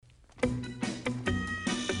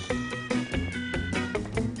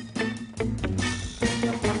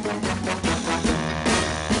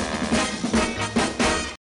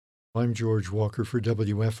I'm George Walker for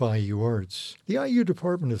WFIU Arts. The IU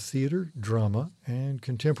Department of Theater, Drama, and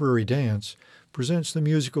Contemporary Dance presents the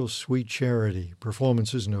musical Sweet Charity,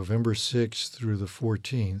 performances November 6th through the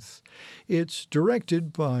 14th. It's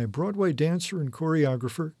directed by Broadway dancer and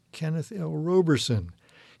choreographer Kenneth L. Roberson,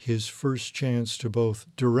 his first chance to both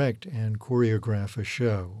direct and choreograph a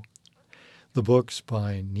show. The book's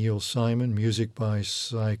by Neil Simon, music by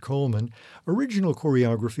Cy Coleman. Original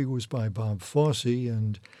choreography was by Bob Fosse,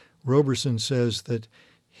 and Roberson says that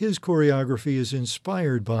his choreography is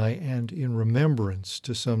inspired by and in remembrance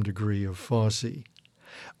to some degree of Fosse.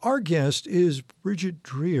 Our guest is Bridget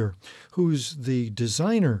Dreer, who's the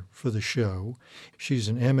designer for the show. She's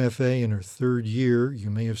an MFA in her third year.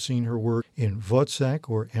 You may have seen her work in Wozzeck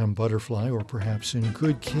or M. Butterfly, or perhaps in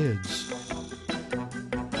Good Kids.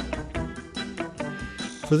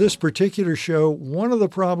 For this particular show, one of the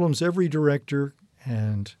problems every director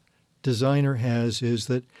and designer has is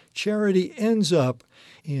that Charity ends up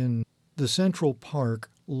in the Central Park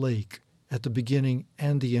lake at the beginning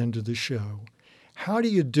and the end of the show. How do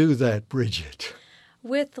you do that, Bridget?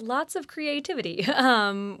 With lots of creativity.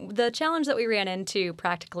 The challenge that we ran into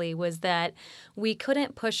practically was that we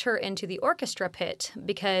couldn't push her into the orchestra pit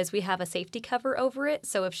because we have a safety cover over it.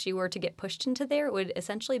 So if she were to get pushed into there, it would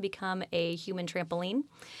essentially become a human trampoline.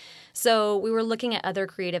 So we were looking at other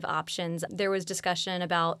creative options. There was discussion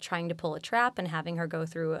about trying to pull a trap and having her go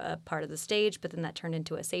through a part of the stage, but then that turned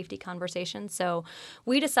into a safety conversation. So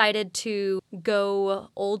we decided to go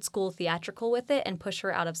old school theatrical with it and push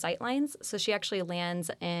her out of sight lines. So she actually lands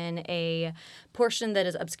in a portion that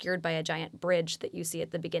is obscured by a giant bridge that you see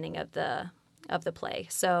at the beginning of the play.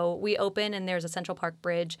 So we open and there's a Central Park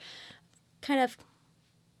bridge kind of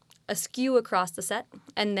askew across the set,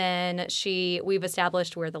 and then we've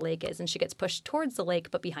established where the lake is, and she gets pushed towards the lake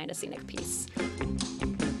but behind a scenic piece.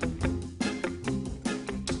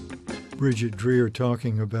 Bridget Dreer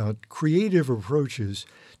talking about creative approaches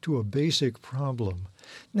to a basic problem.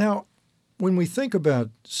 Now, when we think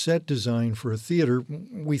about set design for a theater,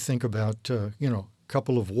 we think about, a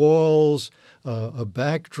couple of walls, a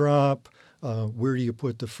backdrop, where do you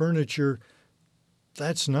put the furniture?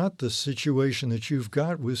 That's not the situation that you've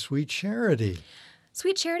got with Sweet Charity.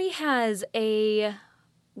 Sweet Charity has a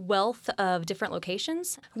wealth of different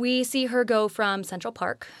locations. We see her go from Central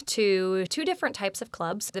Park to two different types of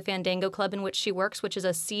clubs. The Fandango Club in which she works, which is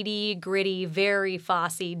a seedy, gritty, very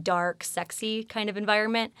Fosse, dark, sexy kind of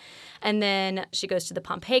environment. And then she goes to the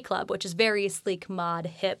Pompeii Club, which is very sleek, mod,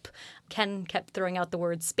 hip. Ken kept throwing out the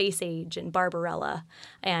words space age and Barbarella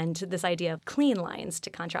and this idea of clean lines to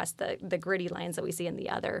contrast the gritty lines that we see in the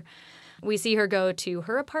other. We see her go to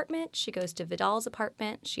her apartment. She goes to Vidal's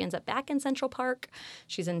apartment. She ends up back in Central Park.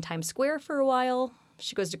 She's in Times Square for a while.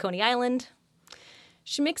 She goes to Coney Island.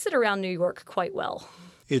 She makes it around New York quite well.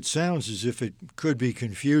 It sounds as if it could be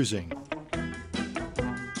confusing.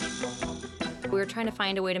 We were trying to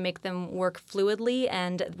find a way to make them work fluidly,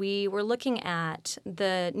 and we were looking at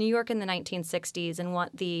the New York in the 1960s and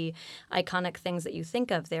what the iconic things that you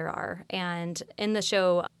think of there are. And in the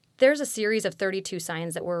show, there's a series of 32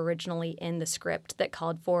 signs that were originally in the script that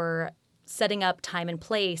called for setting up time and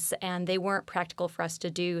place, and they weren't practical for us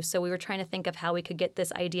to do. So we were trying to think of how we could get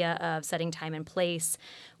this idea of setting time and place.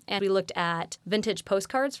 And we looked at vintage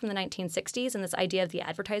postcards from the 1960s and this idea of the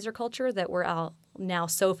advertiser culture that we're all now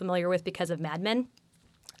so familiar with because of Mad Men.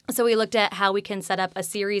 So we looked at how we can set up a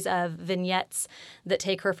series of vignettes that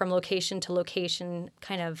take her from location to location,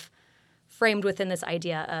 kind of framed within this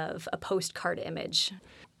idea of a postcard image.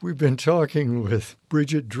 We've been talking with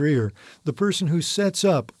Bridget Dreer, the person who sets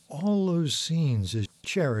up all those scenes as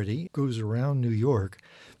Charity goes around New York,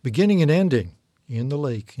 beginning and ending in the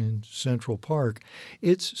lake in Central Park.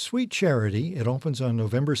 It's Sweet Charity. It opens on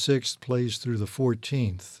November 6th, plays through the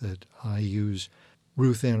 14th at IU's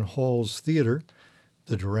Ruth N. Hall's Theater.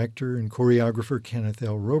 The director and choreographer, Kenneth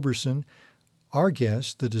L. Roberson. Our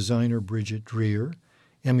guest, the designer, Bridget Dreer.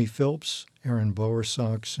 Emmy Phelps, Aaron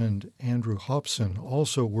Bowersox, and Andrew Hobson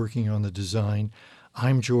also working on the design.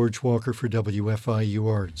 I'm George Walker for WFIU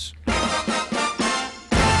Arts.